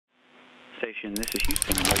station, this is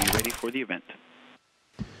Houston. Are you ready for the event?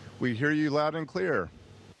 We hear you loud and clear.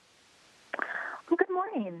 Well, good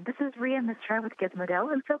morning. This is Rhea Mistra with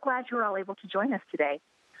Gizmodo. I'm so glad you were all able to join us today.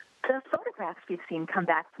 The photographs we've seen come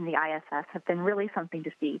back from the ISS have been really something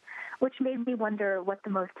to see, which made me wonder what the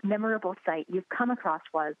most memorable sight you've come across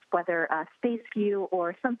was, whether a space view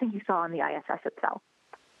or something you saw on the ISS itself.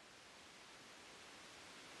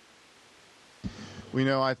 We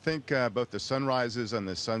know, I think both the sunrises and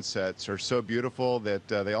the sunsets are so beautiful that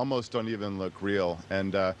they almost don't even look real.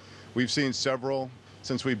 And we've seen several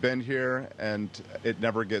since we've been here, and it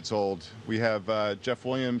never gets old. We have Jeff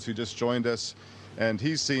Williams, who just joined us, and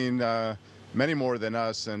he's seen many more than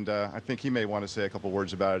us, and I think he may want to say a couple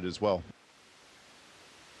words about it as well.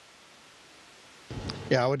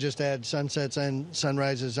 Yeah, I would just add sunsets and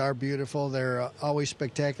sunrises are beautiful. They're always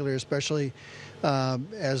spectacular, especially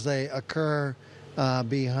as they occur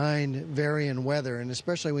behind varying weather, and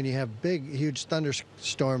especially when you have big, huge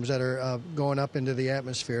thunderstorms that are going up into the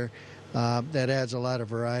atmosphere. That adds a lot of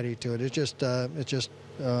variety to it. It just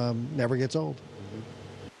never gets old.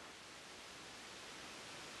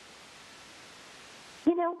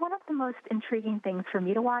 You know, one of the most intriguing things for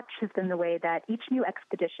me to watch has been the way that each new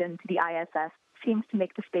expedition to the ISS seems to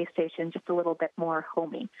make the space station just a little bit more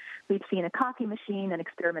homey. We've seen a coffee machine, an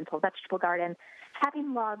experimental vegetable garden.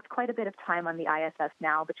 Having logged quite a bit of time on the ISS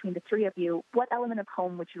now, between the three of you, what element of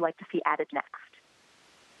home would you like to see added next?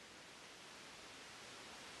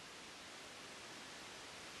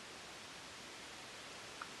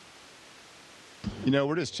 You know,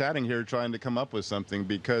 we're just chatting here trying to come up with something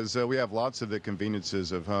because we have lots of the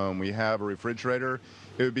conveniences of home. We have a refrigerator.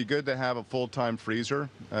 It would be good to have a full-time freezer.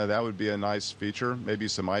 That would be a nice feature. Maybe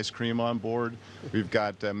some ice cream on board. We've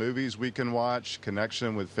got movies we can watch,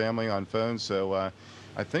 connection with family on phone. So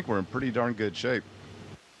I think we're in pretty darn good shape.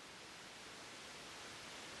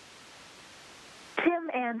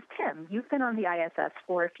 Tim, you've been on the ISS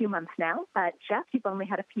for a few months now. Jeff, you've only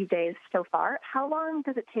had a few days so far. How long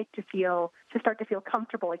does it take to start to feel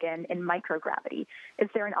comfortable again in microgravity? Is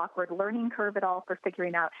there an awkward learning curve at all for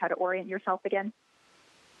figuring out how to orient yourself again?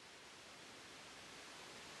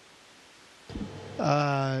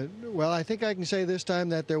 Well, I think I can say this time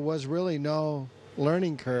that there was really no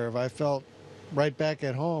learning curve. I felt right back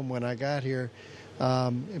at home when I got here.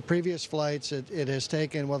 In previous flights, it has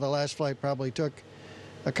taken, well, the last flight probably took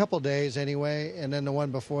a couple days anyway, and then the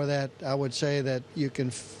one before that, I would say that you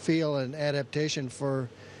can feel an adaptation for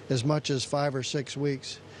as much as 5 or 6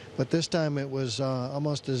 weeks. But this time it was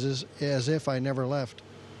almost as if I never left.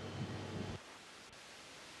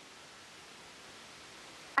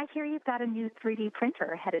 I hear you've got a new 3D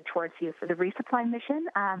printer headed towards you for the resupply mission,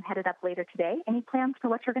 headed up later today. Any plans for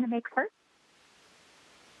what you're going to make first?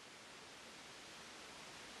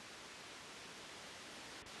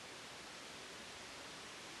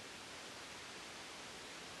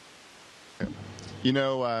 You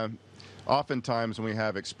know, oftentimes when we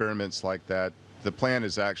have experiments like that, the plan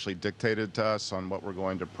is actually dictated to us on what we're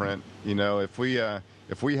going to print. You know, if we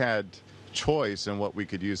had choice in what we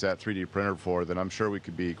could use that 3D printer for, then I'm sure we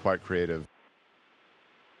could be quite creative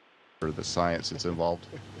for the science that's involved.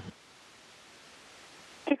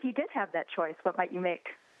 If you did have that choice, what might you make?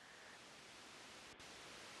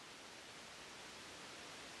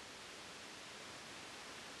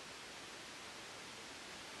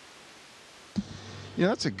 You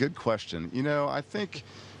know, that's a good question. You know, I think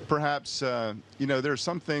perhaps, you know, there are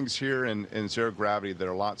some things here in zero gravity that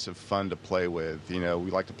are lots of fun to play with. You know, we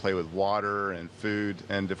like to play with water and food.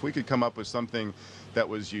 And if we could come up with something that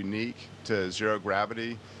was unique to zero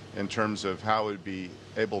gravity in terms of how it would be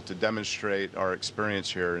able to demonstrate our experience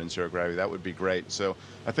here in zero gravity, that would be great. So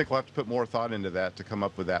I think we'll have to put more thought into that to come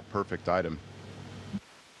up with that perfect item.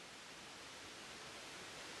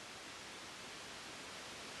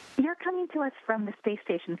 You're coming to us from the space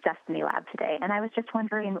station's Destiny Lab today, and I was just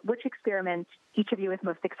wondering which experiment each of you is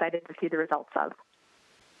most excited to see the results of.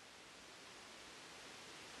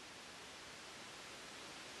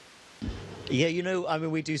 Yeah, you know, I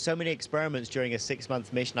mean, we do so many experiments during a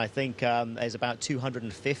 6-month mission. I think there's about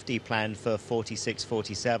 250 planned for 46,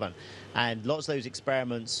 47. And lots of those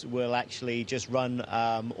experiments will actually just run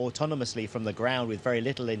autonomously from the ground with very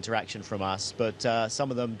little interaction from us. But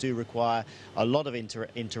some of them do require a lot of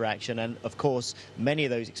interaction. And, of course, many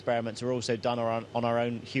of those experiments are also done on our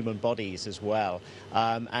own human bodies as well.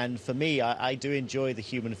 And for me, I do enjoy the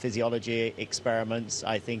human physiology experiments.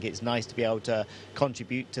 I think it's nice to be able to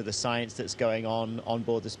contribute to the science that's going on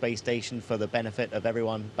board the space station for the benefit of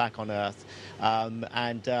everyone back on Earth.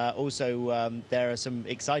 Also, there are some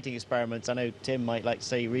exciting experiments. I know Tim might like to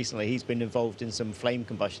say recently he's been involved in some flame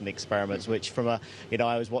combustion experiments, which from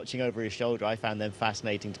I was watching over his shoulder, I found them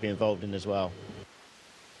fascinating to be involved in as well.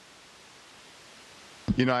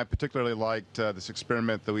 I particularly liked this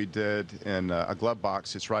experiment that we did in a glove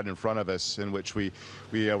box. It's right in front of us, in which we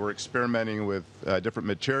were experimenting with different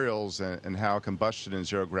materials and how combustion in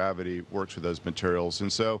zero gravity works with those materials.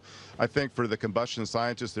 And so I think for the combustion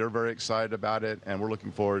scientists, they're very excited about it, and we're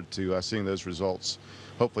looking forward to seeing those results,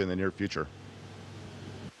 hopefully in the near future.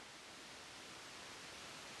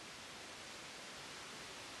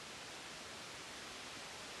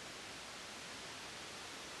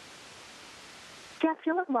 Jeff,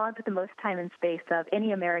 you'll have logged the most time in space of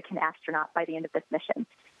any American astronaut by the end of this mission.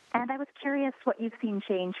 And I was curious what you've seen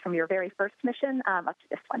change from your very first mission up to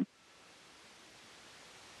this one.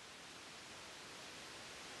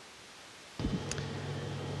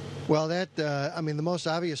 Well, the most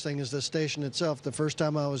obvious thing is the station itself. The first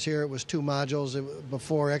time I was here, it was 2 modules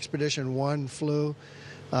before Expedition 1 flew.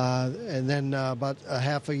 And then about a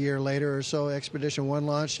half a year later or so, Expedition 1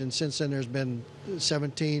 launched. And since then, there's been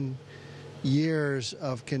 17 years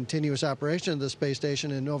of continuous operation of the space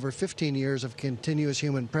station and over 15 years of continuous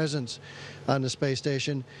human presence on the space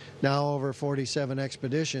station, now over 47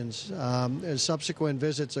 expeditions. And subsequent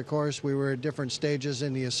visits, of course, we were at different stages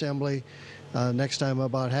in the assembly. Next time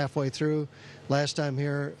about halfway through. Last time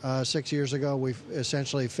here 6 years ago, we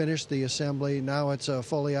essentially finished the assembly. Now it's a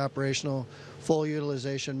fully operational, full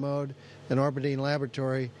utilization mode, an orbiting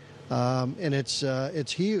laboratory. And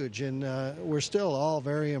it's huge, and we're still all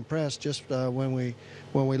very impressed. Just when we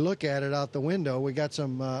look at it out the window, we got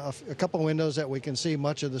a couple windows that we can see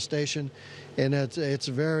much of the station, and it's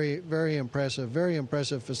very, very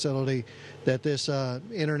impressive facility that this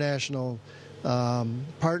international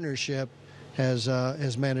partnership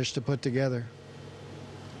has managed to put together.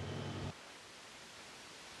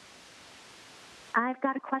 I've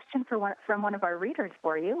got a question from one of our readers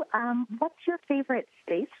for you. What's your favorite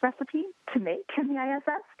space recipe to make in the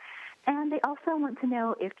ISS? And they also want to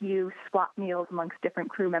know if you swap meals amongst different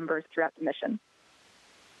crew members throughout the mission.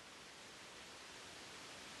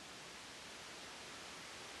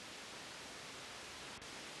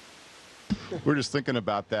 We're just thinking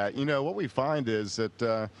about that. What we find is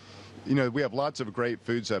that we have lots of great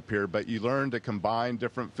foods up here, but you learn to combine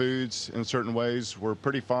different foods in certain ways. We're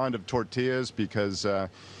pretty fond of tortillas because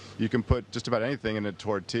you can put just about anything in a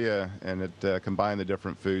tortilla and it combine the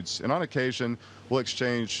different foods. And on occasion, we'll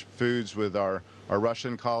exchange foods with our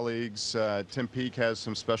Russian colleagues. Tim Peake has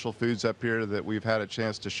some special foods up here that we've had a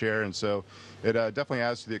chance to share, and so it definitely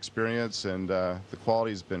adds to the experience, and the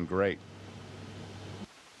quality's been great.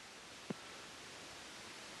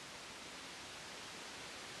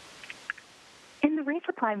 In the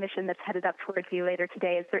resupply mission that's headed up towards you later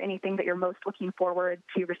today, is there anything that you're most looking forward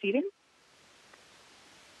to receiving?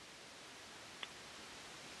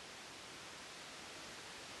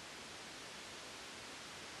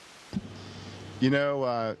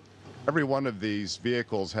 Every one of these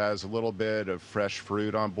vehicles has a little bit of fresh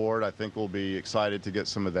fruit on board. I think we'll be excited to get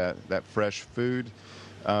some of that fresh food.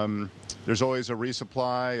 There's always a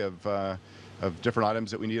resupply of different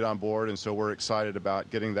items that we need on board, and so we're excited about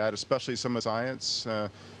getting that, especially some of science.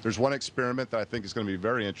 There's one experiment that I think is going to be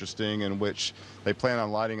very interesting, in which they plan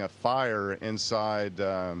on lighting a fire inside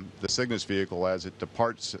the Cygnus vehicle as it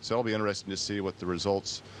departs, so it'll be interesting to see what the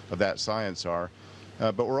results of that science are.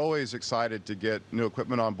 But we're always excited to get new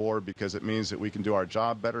equipment on board because it means that we can do our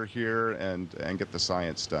job better here and get the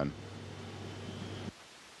science done.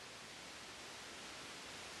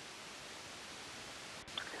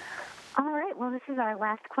 All right, well, this is our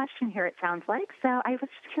last question here, it sounds like. So I was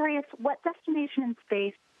just curious, what destination in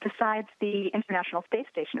space, besides the International Space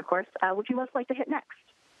Station, of course, would you most like to hit next?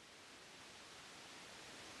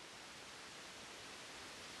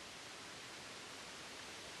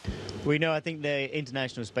 I think the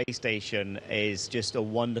International Space Station is just a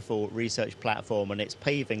wonderful research platform, and it's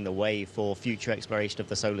paving the way for future exploration of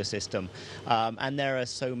the solar system. And there are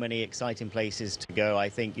so many exciting places to go. I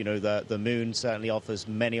think, the moon certainly offers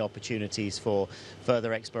many opportunities for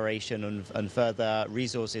further exploration and further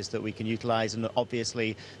resources that we can utilize, and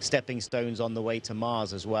obviously stepping stones on the way to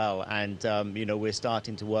Mars as well. And, we're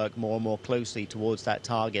starting to work more and more closely towards that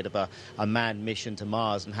target of a manned mission to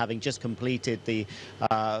Mars. And having just completed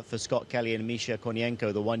for Scott Kelly and Misha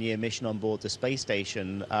Kornienko, the one-year mission on board the space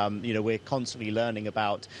station, we're constantly learning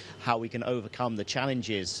about how we can overcome the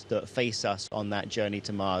challenges that face us on that journey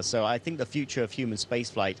to Mars. So I think the future of human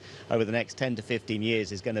spaceflight over the next 10 to 15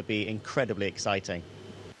 years is going to be incredibly exciting.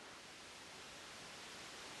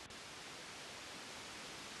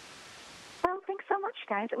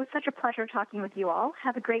 guys. It was such a pleasure talking with you all.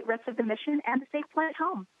 Have a great rest of the mission and a safe flight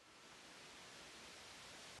home.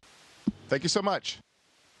 Thank you so much.